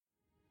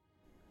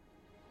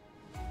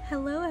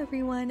Hello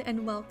everyone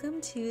and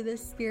welcome to the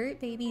Spirit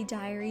Baby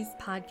Diaries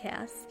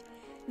podcast.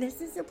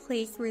 This is a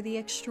place where the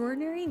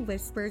extraordinary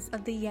whispers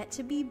of the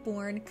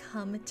yet-to-be-born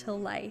come to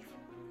life.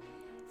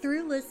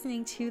 Through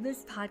listening to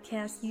this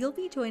podcast, you'll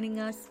be joining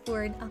us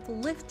for an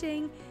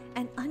uplifting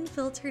and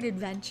unfiltered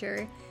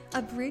adventure,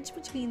 a bridge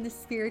between the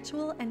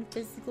spiritual and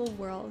physical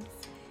worlds.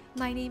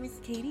 My name is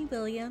Katie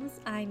Williams.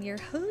 I'm your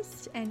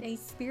host and a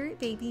Spirit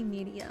Baby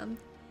medium.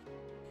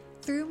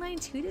 Through my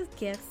intuitive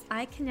gifts,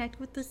 I connect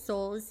with the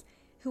souls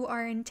who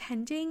are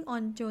intending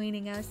on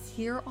joining us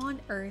here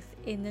on Earth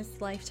in this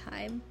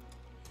lifetime.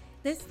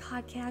 This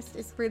podcast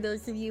is for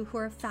those of you who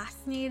are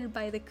fascinated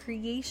by the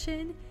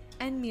creation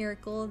and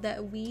miracle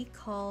that we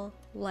call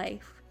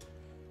life.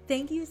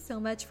 Thank you so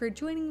much for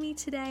joining me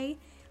today.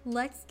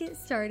 Let's get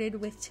started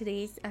with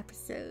today's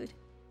episode.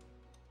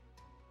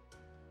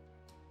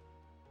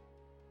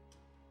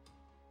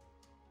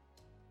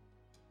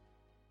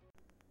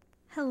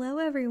 Hello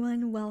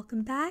everyone,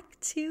 welcome back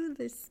to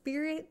the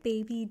Spirit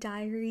Baby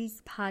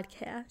Diaries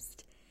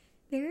podcast.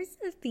 There's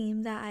a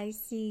theme that I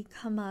see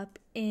come up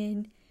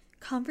in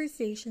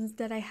conversations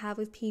that I have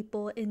with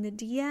people in the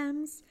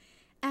DMs,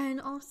 and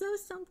also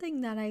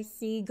something that I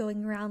see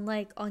going around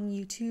like on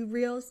YouTube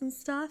Reels and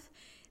stuff.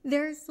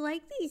 There's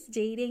like these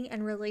dating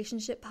and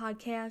relationship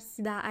podcasts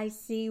that I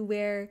see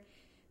where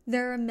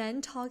there are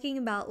men talking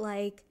about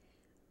like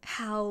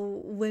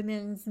how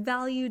women's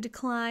value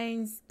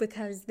declines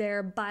because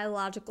their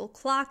biological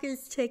clock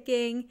is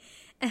ticking,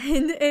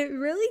 and it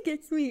really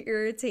gets me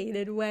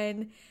irritated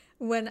when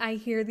I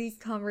hear these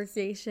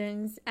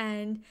conversations.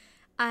 And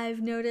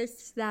I've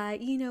noticed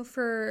that,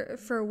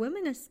 for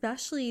women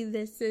especially,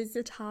 this is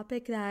a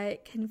topic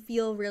that can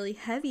feel really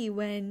heavy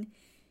when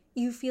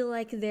you feel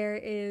like there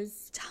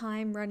is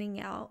time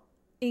running out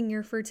in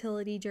your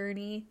fertility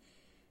journey.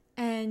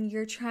 And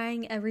you're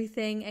trying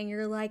everything and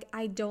you're like,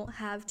 I don't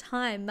have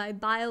time. My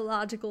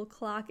biological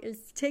clock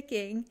is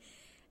ticking.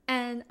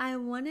 And I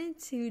wanted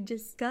to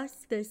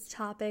discuss this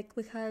topic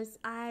because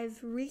I've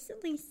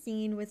recently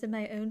seen within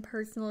my own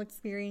personal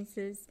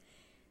experiences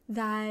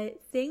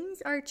that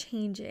things are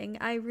changing.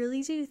 I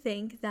really do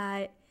think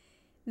that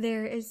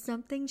there is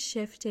something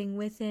shifting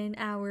within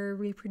our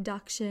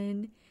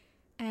reproduction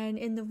and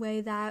in the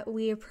way that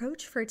we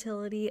approach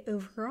fertility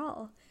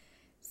overall.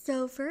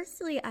 So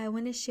firstly, I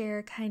want to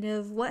share kind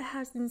of what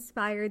has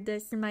inspired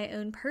this in my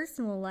own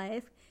personal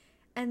life,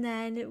 and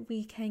then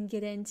we can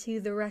get into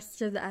the rest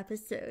of the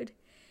episode.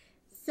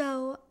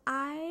 So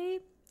I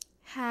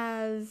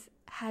have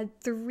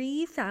had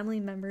 3 family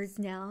members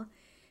now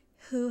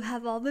who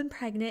have all been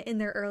pregnant in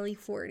their early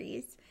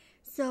 40s.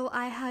 So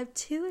I have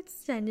 2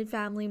 extended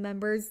family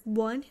members,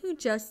 one who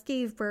just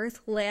gave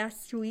birth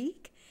last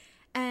week,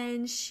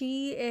 and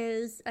she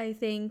is, I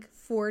think,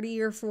 40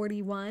 or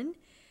 41.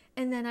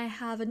 And then I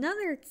have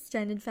another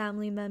extended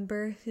family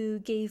member who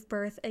gave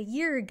birth a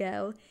year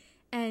ago,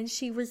 and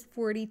she was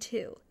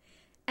 42.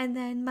 And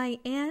then my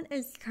aunt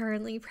is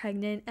currently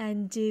pregnant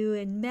and due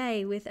in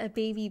May with a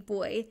baby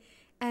boy,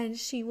 and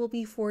she will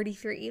be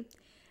 43.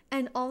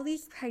 And all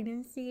these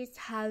pregnancies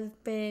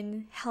have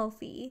been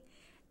healthy,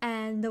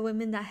 and the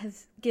women that have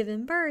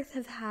given birth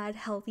have had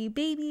healthy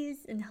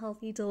babies and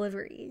healthy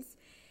deliveries.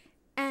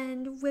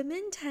 And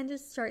women tend to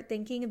start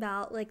thinking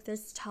about like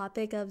this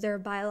topic of their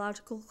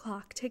biological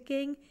clock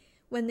ticking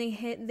when they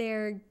hit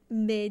their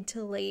mid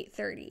to late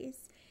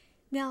 30s.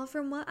 Now,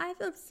 from what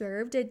I've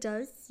observed, it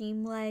does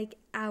seem like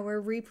our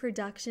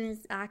reproduction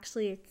is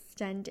actually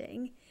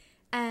extending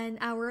and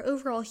our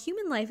overall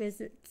human life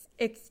is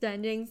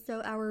extending,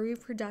 so our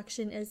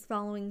reproduction is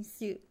following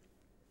suit.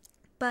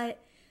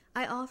 But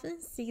I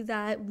often see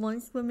that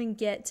once women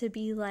get to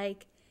be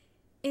like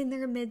in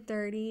their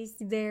mid-30s,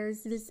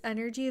 there's this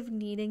energy of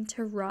needing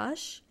to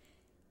rush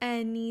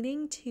and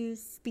needing to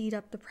speed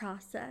up the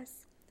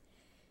process.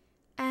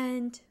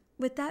 And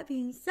with that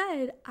being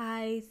said,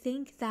 I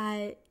think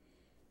that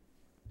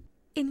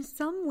in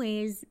some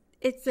ways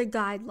it's a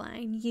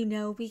guideline.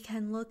 We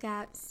can look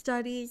at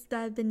studies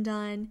that have been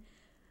done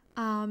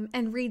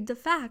and read the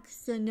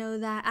facts and know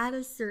that at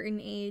a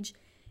certain age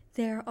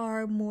there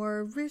are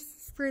more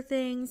risks for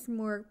things,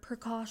 more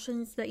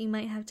precautions that you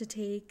might have to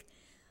take.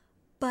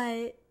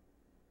 But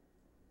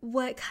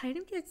what kind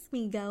of gets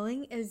me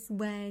going is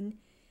when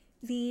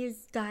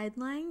these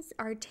guidelines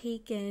are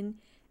taken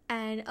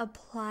and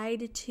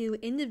applied to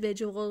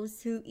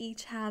individuals who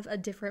each have a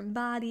different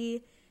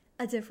body,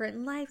 a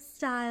different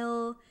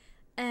lifestyle,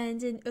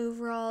 and an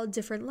overall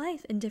different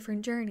life and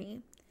different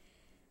journey.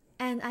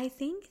 And I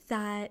think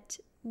that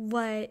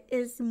what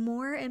is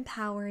more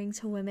empowering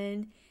to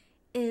women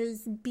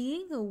is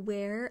being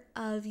aware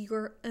of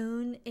your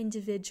own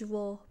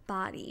individual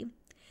body.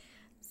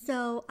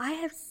 So I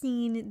have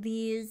seen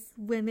these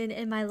women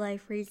in my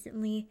life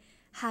recently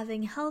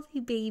having healthy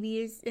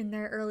babies in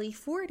their early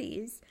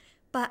 40s.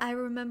 But I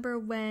remember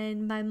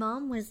when my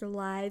mom was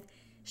alive,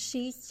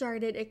 she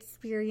started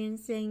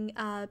experiencing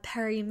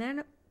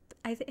perimenopause.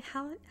 I think,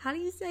 how do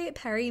you say it?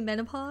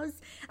 Perimenopause?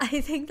 I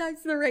think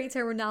that's the right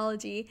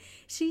terminology.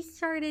 She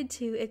started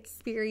to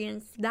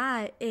experience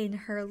that in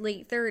her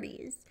late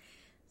 30s.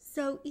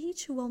 So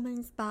each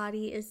woman's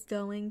body is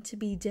going to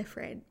be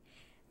different,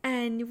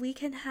 and we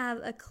can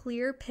have a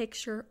clear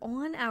picture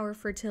on our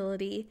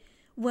fertility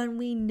when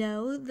we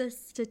know the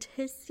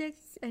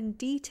statistics and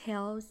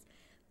details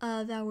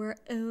of our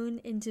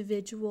own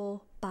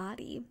individual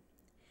body.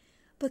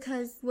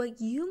 Because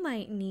what you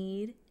might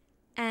need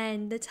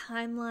and the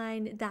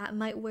timeline that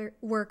might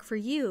work for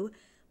you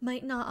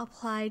might not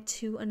apply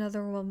to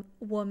another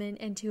woman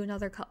and to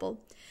another couple.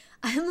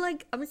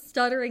 I'm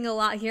stuttering a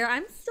lot here.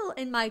 I'm still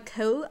in my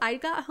coat. I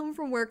got home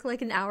from work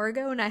like an hour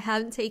ago and I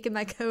haven't taken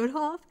my coat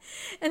off.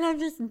 And I'm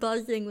just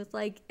buzzing with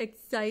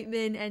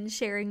excitement and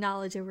sharing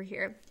knowledge over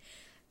here.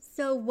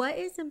 So what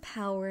is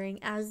empowering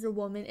as a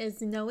woman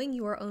is knowing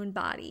your own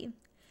body.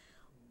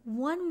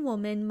 One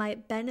woman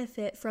might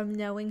benefit from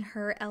knowing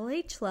her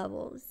LH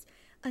levels.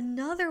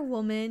 Another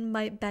woman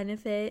might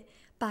benefit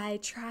by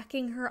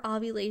tracking her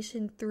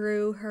ovulation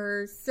through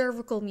her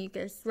cervical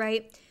mucus,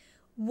 right?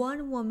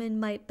 One woman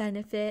might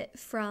benefit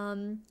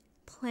from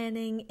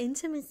planning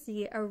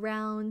intimacy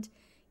around,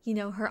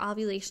 her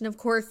ovulation. Of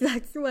course,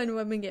 that's when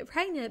women get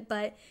pregnant,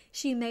 but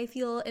she may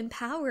feel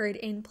empowered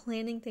in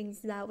planning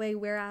things that way,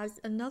 whereas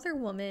another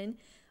woman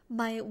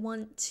might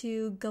want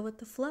to go with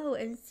the flow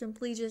and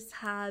simply just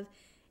have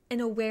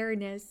an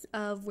awareness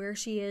of where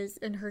she is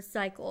in her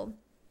cycle.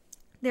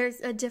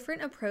 There's a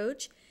different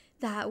approach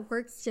that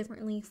works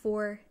differently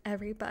for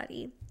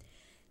everybody.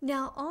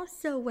 Now,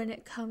 also when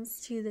it comes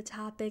to the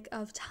topic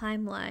of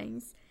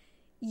timelines,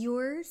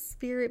 your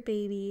spirit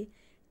baby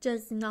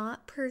does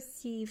not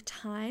perceive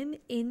time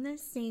in the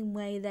same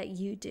way that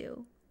you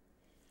do.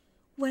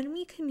 When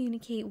we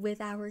communicate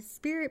with our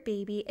spirit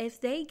baby,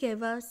 if they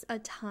give us a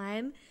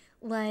time,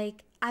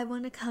 like I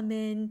want to come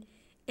in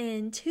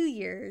 2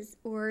 years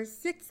or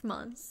 6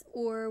 months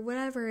or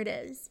whatever it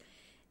is,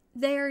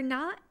 they are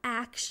not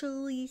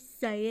actually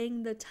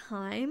saying the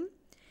time.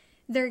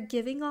 They're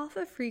giving off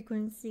a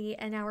frequency,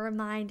 and our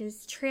mind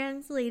is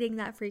translating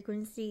that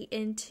frequency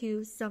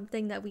into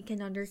something that we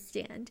can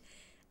understand.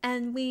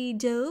 And we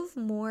dove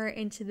more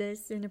into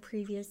this in a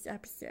previous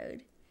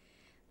episode.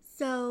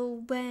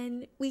 So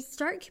when we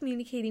start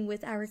communicating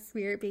with our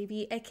spirit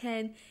baby, it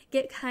can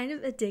get kind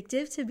of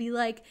addictive to be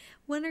like,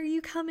 when are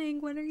you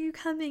coming? When are you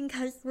coming?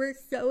 Because we're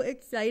so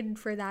excited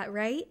for that,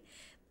 right?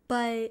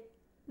 But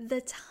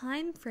the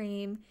time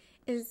frame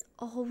is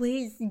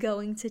always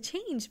going to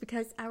change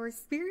because our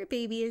spirit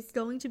baby is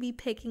going to be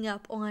picking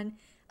up on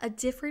a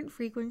different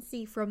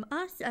frequency from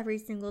us every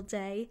single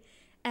day,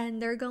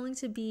 and they're going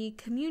to be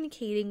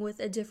communicating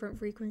with a different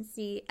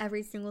frequency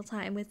every single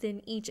time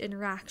within each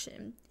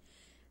interaction.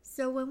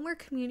 So when we're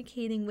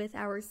communicating with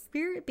our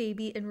spirit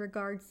baby in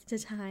regards to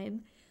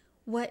time,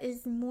 what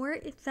is more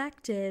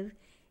effective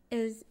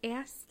is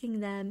asking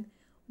them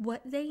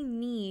what they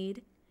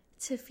need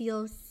to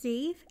feel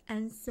safe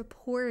and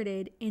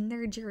supported in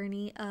their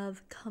journey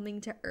of coming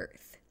to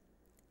Earth.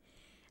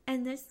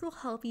 And this will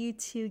help you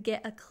to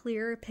get a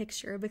clearer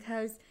picture,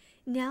 because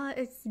now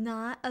it's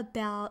not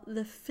about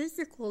the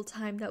physical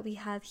time that we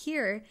have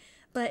here,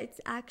 but it's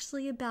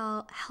actually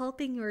about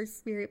helping your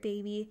spirit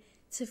baby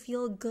to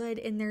feel good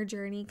in their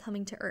journey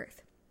coming to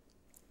Earth.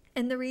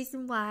 And the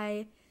reason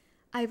why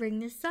I bring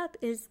this up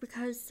is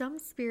because some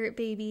spirit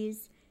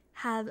babies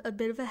have a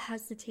bit of a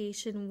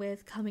hesitation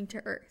with coming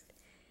to Earth.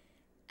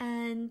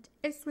 And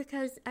it's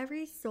because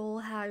every soul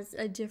has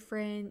a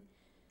different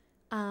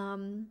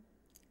journey,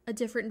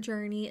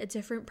 a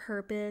different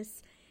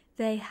purpose.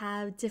 They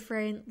have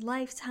different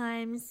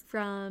lifetimes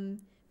from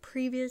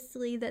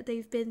previously that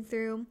they've been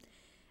through.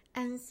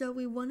 And so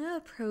we want to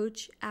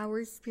approach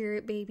our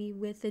spirit baby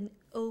with an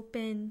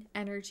open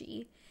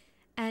energy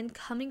and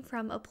coming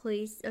from a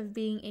place of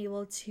being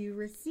able to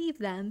receive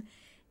them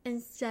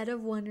instead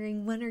of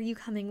wondering, when are you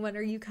coming? When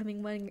are you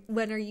coming?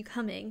 When are you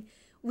coming?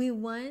 We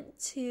want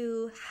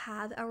to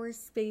have our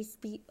space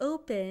be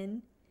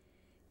open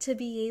to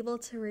be able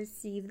to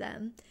receive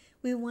them.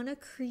 We want to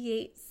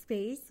create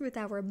space with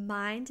our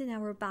mind and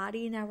our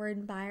body and our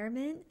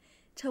environment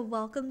to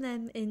welcome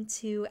them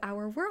into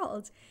our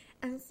world.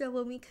 And so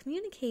when we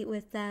communicate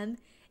with them,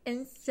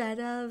 instead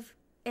of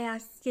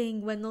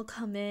asking when they'll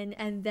come in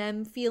and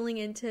them feeling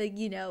into,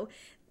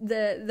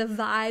 the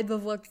vibe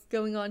of what's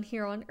going on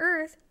here on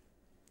Earth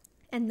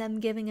and them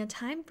giving a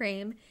time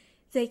frame,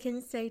 they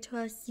can say to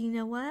us, you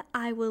know what,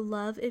 I would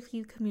love if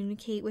you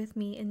communicate with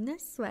me in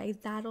this way.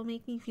 That'll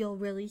make me feel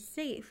really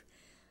safe.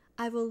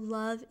 I would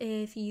love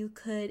if you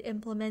could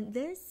implement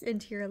this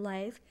into your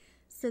life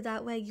so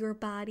that way your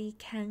body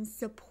can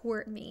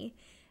support me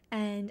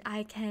and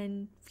I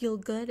can feel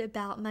good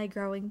about my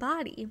growing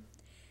body.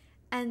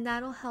 And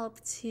that'll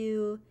help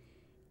to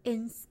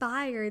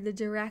inspire the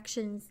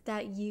directions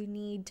that you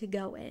need to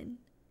go in.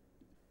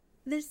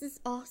 This is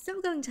also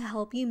going to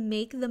help you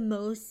make the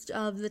most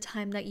of the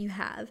time that you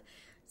have.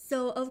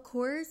 So, of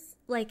course,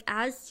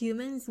 as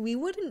humans, we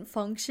wouldn't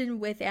function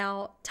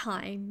without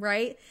time,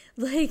 right?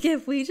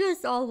 If we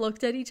just all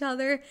looked at each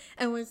other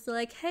and was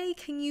like, hey,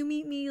 can you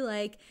meet me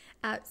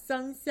at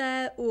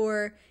sunset,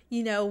 or,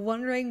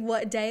 wondering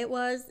what day it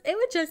was, it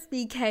would just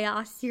be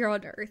chaos here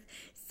on Earth.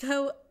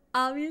 So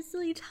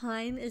obviously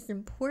time is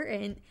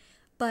important,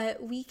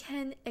 but we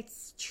can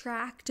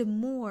extract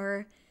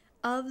more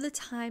of the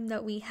time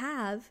that we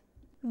have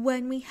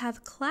when we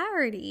have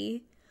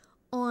clarity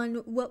on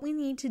what we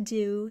need to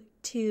do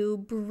to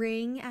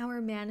bring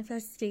our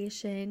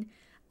manifestation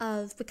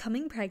of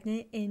becoming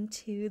pregnant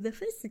into the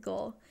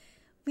physical.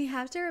 We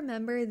have to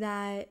remember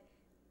that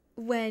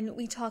when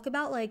we talk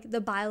about like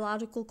the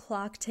biological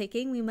clock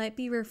ticking, we might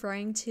be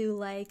referring to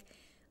like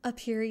a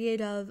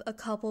period of a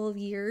couple of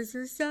years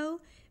or so.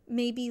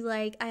 Maybe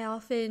like I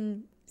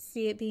often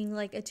see it being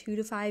like a 2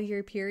 to 5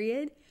 year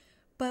period.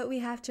 But we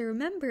have to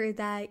remember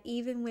that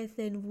even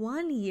within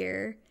 1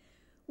 year,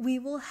 we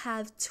will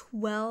have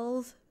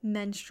 12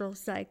 menstrual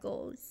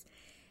cycles.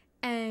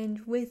 And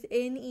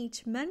within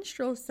each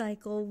menstrual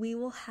cycle, we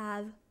will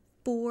have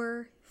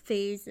 4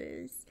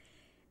 phases.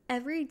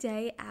 Every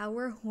day,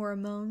 our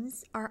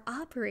hormones are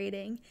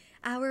operating.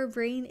 Our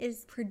brain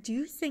is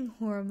producing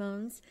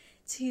hormones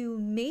to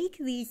make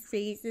these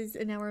phases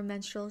in our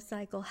menstrual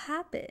cycle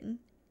happen.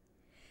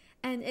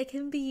 And it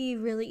can be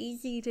really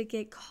easy to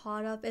get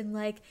caught up in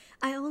like,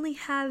 I only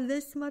have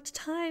this much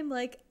time,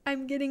 like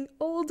I'm getting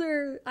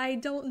older, I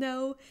don't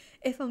know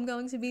if I'm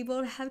going to be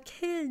able to have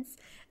kids.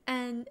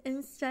 And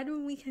instead,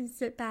 when we can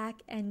sit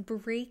back and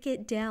break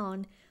it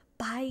down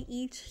by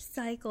each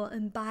cycle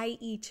and by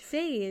each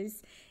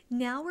phase,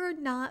 now we're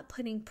not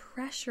putting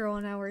pressure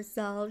on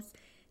ourselves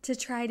to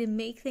try to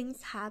make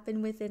things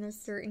happen within a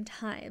certain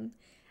time.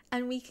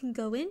 And we can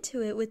go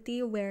into it with the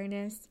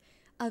awareness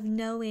of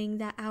knowing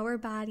that our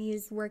body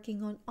is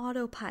working on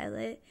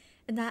autopilot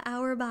and that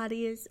our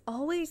body is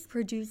always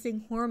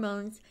producing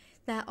hormones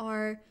that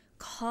are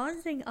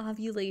causing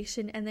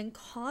ovulation and then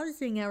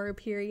causing our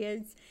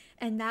periods,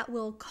 and that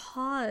will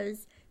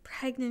cause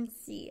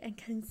pregnancy and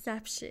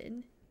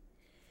conception.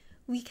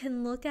 We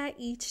can look at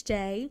each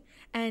day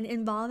and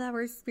involve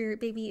our spirit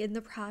baby in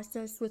the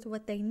process with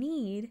what they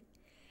need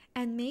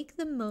and make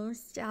the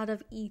most out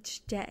of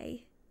each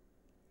day.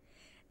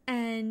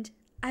 And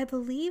I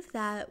believe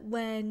that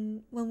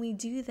when we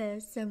do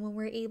this and when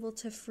we're able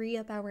to free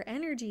up our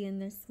energy in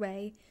this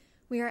way,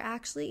 we are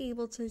actually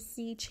able to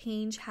see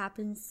change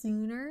happen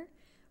sooner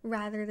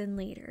rather than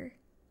later.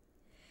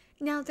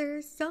 Now, there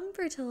are some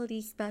fertility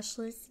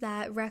specialists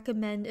that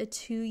recommend a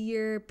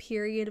 2-year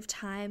period of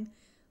time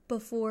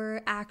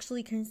before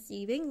actually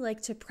conceiving,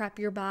 like to prep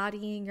your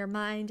body and your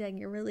mind and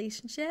your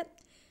relationship.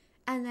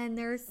 And then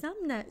there are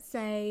some that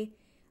say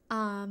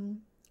a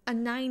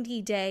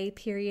 90-day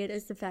period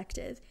is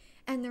effective.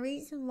 And the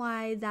reason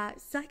why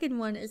that second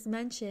one is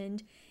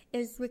mentioned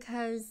is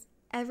because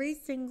every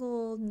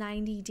single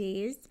 90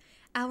 days,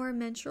 our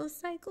menstrual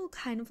cycle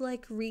kind of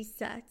like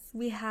resets.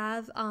 We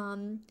have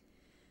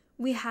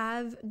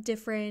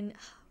different,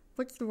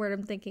 what's the word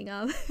I'm thinking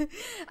of?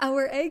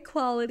 Our egg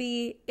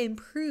quality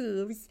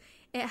improves.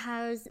 It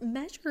has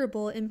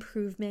measurable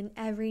improvement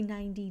every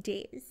 90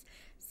 days.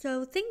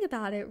 So think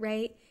about it,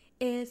 right?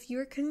 If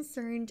you're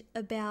concerned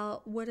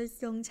about what is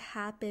going to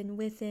happen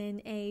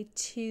within a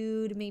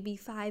 2 to maybe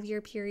 5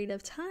 year period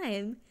of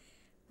time,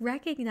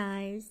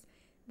 recognize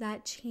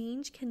that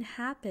change can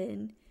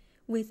happen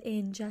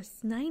within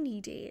just 90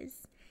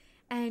 days.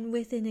 And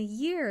within a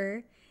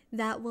year,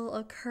 that will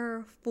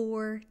occur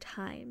 4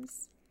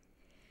 times.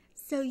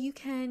 So you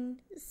can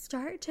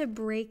start to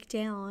break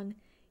down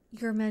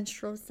your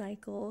menstrual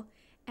cycle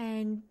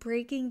and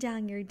breaking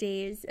down your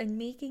days and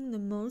making the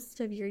most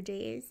of your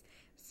days.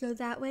 So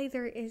that way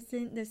there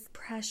isn't this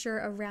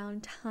pressure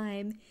around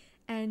time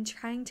and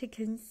trying to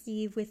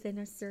conceive within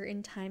a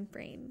certain time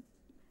frame.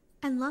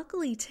 And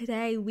luckily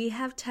today we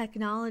have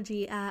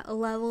technology at a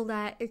level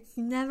that it's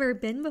never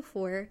been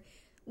before,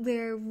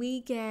 where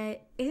we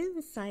get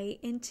insight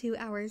into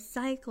our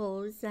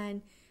cycles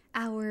and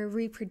our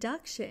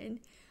reproduction.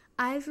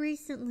 I've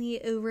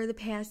recently, over the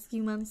past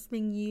few months,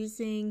 been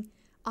using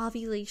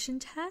ovulation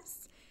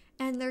tests,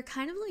 and they're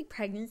kind of like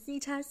pregnancy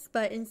tests,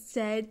 but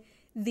instead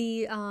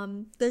the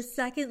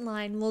second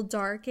line will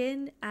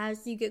darken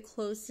as you get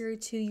closer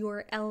to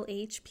your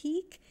LH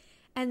peak.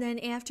 And then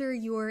after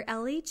your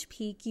LH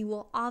peak, you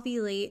will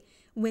ovulate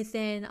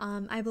within,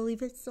 I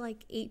believe it's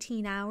like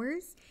 18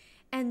 hours.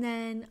 And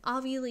then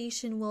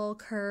ovulation will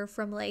occur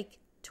from like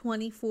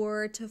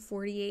 24 to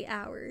 48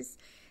 hours.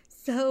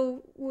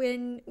 So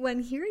when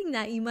hearing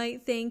that, you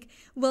might think,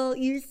 well,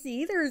 you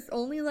see, there's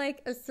only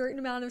like a certain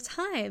amount of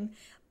time.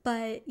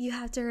 But you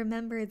have to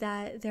remember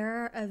that there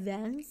are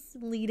events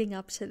leading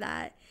up to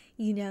that.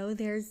 You know,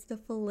 there's the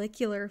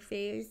follicular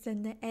phase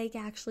and the egg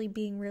actually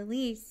being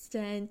released.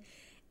 And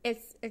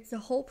it's a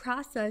whole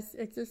process.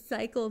 It's a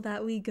cycle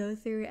that we go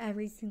through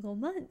every single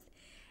month.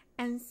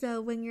 And so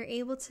when you're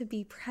able to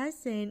be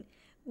present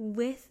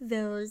with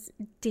those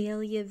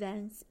daily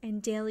events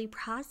and daily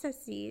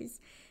processes,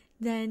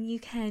 then you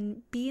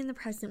can be in the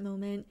present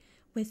moment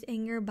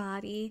within your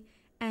body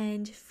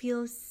and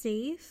feel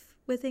safe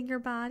within your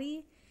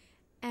body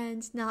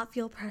and not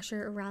feel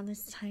pressure around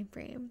this time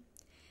frame.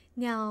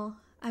 Now,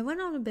 I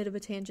went on a bit of a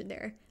tangent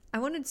there. I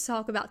wanted to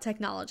talk about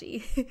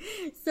technology.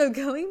 So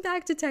going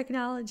back to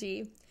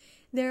technology,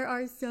 There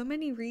are so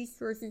many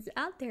resources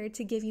out there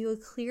to give you a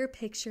clear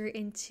picture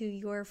into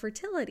your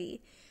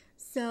fertility.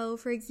 So,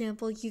 for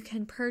example, you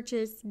can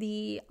purchase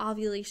the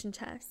ovulation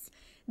test.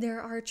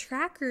 There are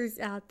trackers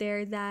out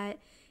there that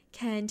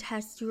can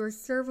test your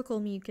cervical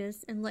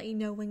mucus and let you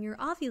know when you're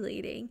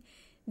ovulating.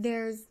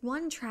 There's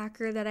one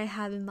tracker that I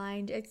have in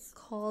mind. It's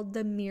called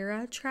the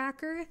Mira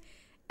tracker.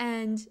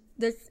 And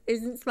this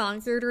isn't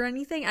sponsored or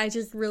anything. I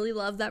just really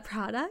love that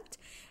product.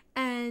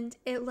 And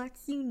it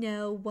lets you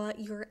know what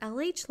your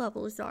LH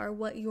levels are,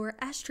 what your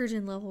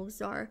estrogen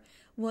levels are,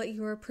 what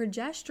your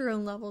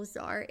progesterone levels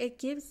are. It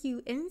gives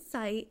you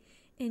insight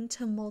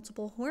into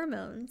multiple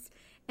hormones.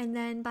 And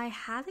then by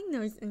having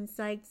those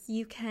insights,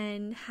 you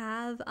can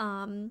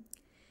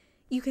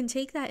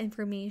take that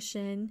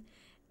information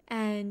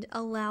and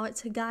allow it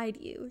to guide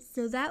you.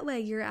 So that way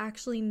you're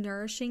actually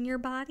nourishing your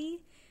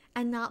body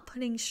and not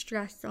putting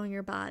stress on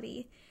your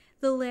body.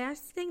 The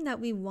last thing that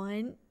we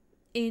want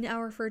in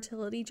our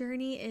fertility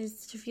journey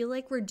is to feel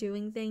like we're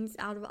doing things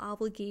out of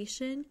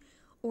obligation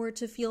or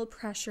to feel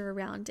pressure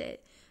around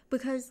it,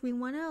 because we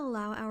want to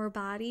allow our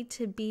body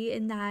to be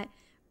in that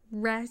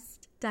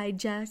rest,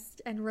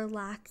 digest, and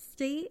relax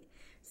state,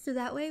 so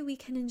that way we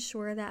can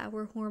ensure that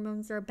our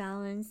hormones are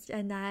balanced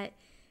and that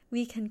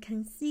we can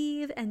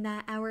conceive and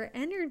that our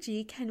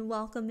energy can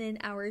welcome in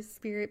our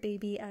spirit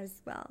baby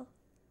as well.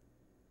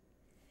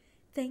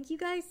 Thank you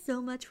guys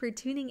so much for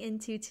tuning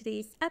into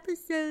today's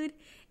episode.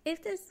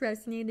 If this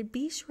resonated,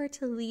 be sure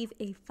to leave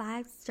a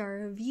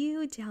 5-star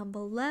review down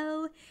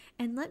below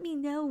and let me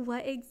know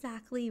what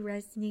exactly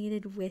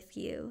resonated with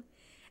you.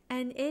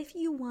 And if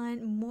you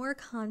want more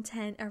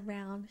content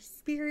around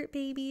spirit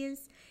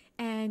babies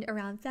and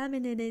around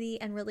femininity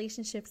and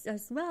relationships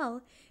as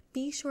well,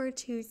 be sure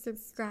to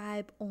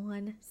subscribe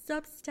on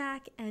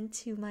Substack and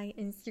to my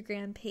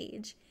Instagram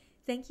page.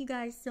 Thank you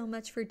guys so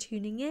much for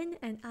tuning in,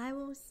 and I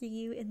will see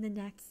you in the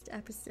next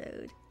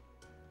episode.